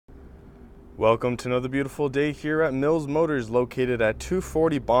Welcome to another beautiful day here at Mills Motors, located at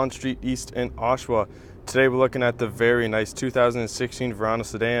 240 Bond Street East in Oshawa. Today we're looking at the very nice 2016 Verano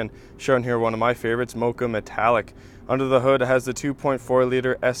Sedan, shown here one of my favorites, Mocha Metallic. Under the hood it has the 2.4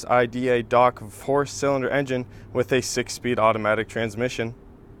 liter SIDA DOC 4-cylinder engine with a 6-speed automatic transmission.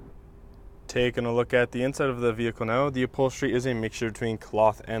 Taking a look at the inside of the vehicle now, the upholstery is a mixture between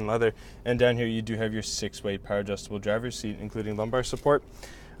cloth and leather, and down here you do have your 6-way power adjustable driver's seat, including lumbar support.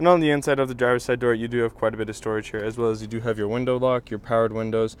 And on the inside of the driver's side door, you do have quite a bit of storage here, as well as you do have your window lock, your powered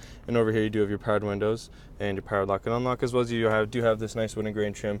windows, and over here you do have your powered windows and your powered lock and unlock, as well as you do have this nice wooden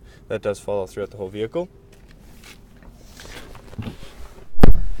grain trim that does follow throughout the whole vehicle.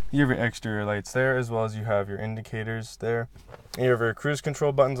 You have your exterior lights there, as well as you have your indicators there. And you have your cruise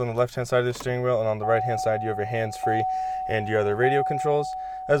control buttons on the left-hand side of the steering wheel, and on the right-hand side you have your hands-free and your other radio controls,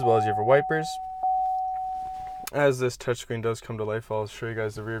 as well as you have your wipers. As this touchscreen does come to life, I'll show you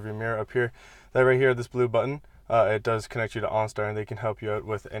guys the rear view mirror up here. That right here, this blue button, it does connect you to OnStar, and they can help you out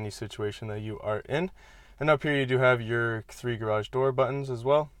with any situation that you are in. And up here you do have your 3 garage door buttons as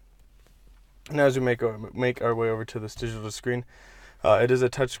well. And as we make our way over to this digital screen, it is a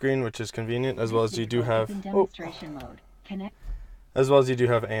touchscreen, which is convenient, as well as you do have AM,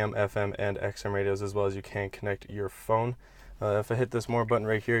 FM, and XM radios, as well as you can connect your phone. If I hit this more button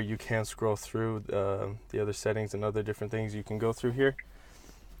right here, you can scroll through the other settings and other different things you can go through here.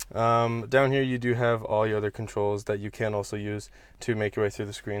 Down here you do have all your other controls that you can also use to make your way through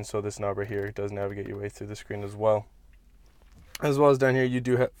the screen. So this knob right here does navigate your way through the screen as well. As well as down here you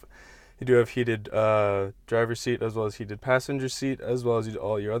do have heated driver's seat, as well as heated passenger seat, as well as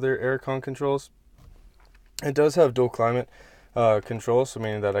all your other aircon controls. It does have dual climate control, so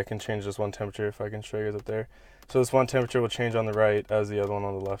meaning that I can change this one temperature, if I can show you guys up there. So this one temperature will change on the right, as the other one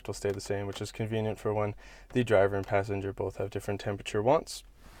on the left will stay the same, which is convenient for when the driver and passenger both have different temperature wants.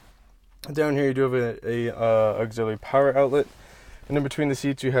 Down here you do have a auxiliary power outlet, and in between the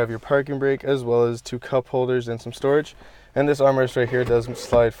seats you have your parking brake, as well as 2 cup holders and some storage. And this armrest right here does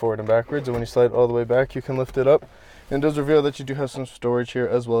slide forward and backwards, and when you slide all the way back you can lift it up, and it does reveal that you do have some storage here,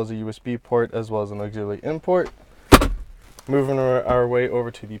 as well as a USB port, as well as an auxiliary in port. Moving our way over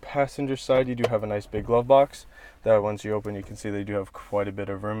to the passenger side, you do have a nice big glove box that once you open you can see they do have quite a bit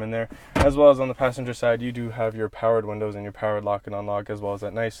of room in there. As well as on the passenger side you do have your powered windows and your powered lock and unlock, as well as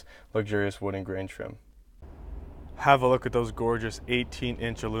that nice luxurious wooden grain trim. Have a look at those gorgeous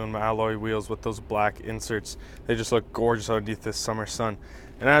 18-inch aluminum alloy wheels with those black inserts. They just look gorgeous underneath this summer sun.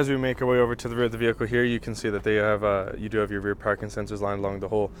 And as we make our way over to the rear of the vehicle here, you can see that they have you do have your rear parking sensors lined along the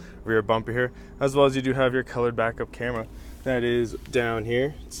whole rear bumper here, as well as you do have your colored backup camera that is down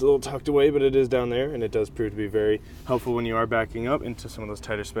here. It's a little tucked away, but it is down there, and it does prove to be very helpful when you are backing up into some of those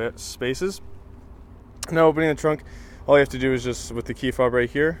tighter spaces. Now opening the trunk, all you have to do is just, with the key fob right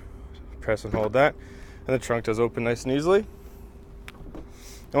here, press and hold that, and the trunk does open nice and easily.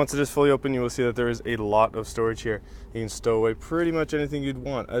 And once it is fully open, you will see that there is a lot of storage here. You can stow away pretty much anything you'd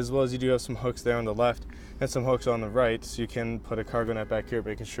want, as well as you do have some hooks there on the left and some hooks on the right, so you can put a cargo net back here,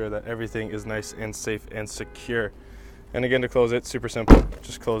 making sure that everything is nice and safe and secure. And again, to close it, super simple,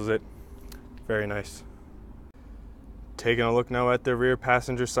 just close it. Very nice. Taking a look now at the rear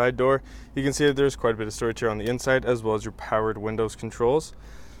passenger side door, you can see that there's quite a bit of storage here on the inside, as well as your powered windows controls.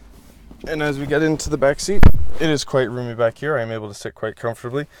 And as we get into the back seat, it is quite roomy back here. I am able to sit quite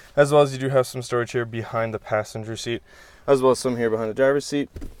comfortably, as well as you do have some storage here behind the passenger seat, as well as some here behind the driver's seat.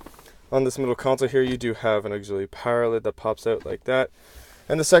 On this middle console here, you do have an auxiliary power outlet that pops out like that.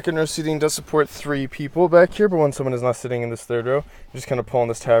 And the second row seating does support 3 people back here, but when someone is not sitting in this third row, you just kind of pull on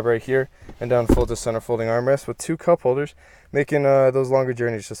this tab right here and down fold the center folding armrest with 2 cup holders, making those longer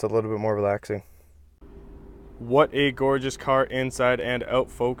journeys just a little bit more relaxing. What a gorgeous car inside and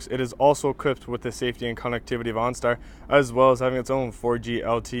out, folks. It is also equipped with the safety and connectivity of OnStar, as well as having its own 4G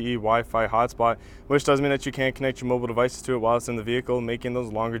LTE Wi-Fi hotspot, which does mean that you can connect your mobile devices to it while it's in the vehicle, making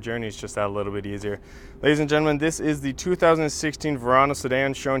those longer journeys just that little bit easier. Ladies and gentlemen, this is the 2016 Verano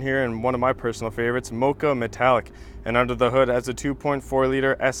Sedan, shown here in one of my personal favorites, Mocha Metallic. And under the hood has a 2.4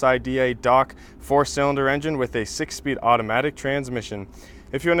 liter SIDA DOC 4-cylinder engine with a 6-speed automatic transmission.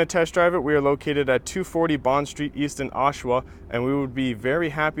 If you want to test drive it, we are located at 240 Bond Street East in Oshawa, and we would be very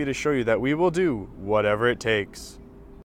happy to show you that we will do whatever it takes.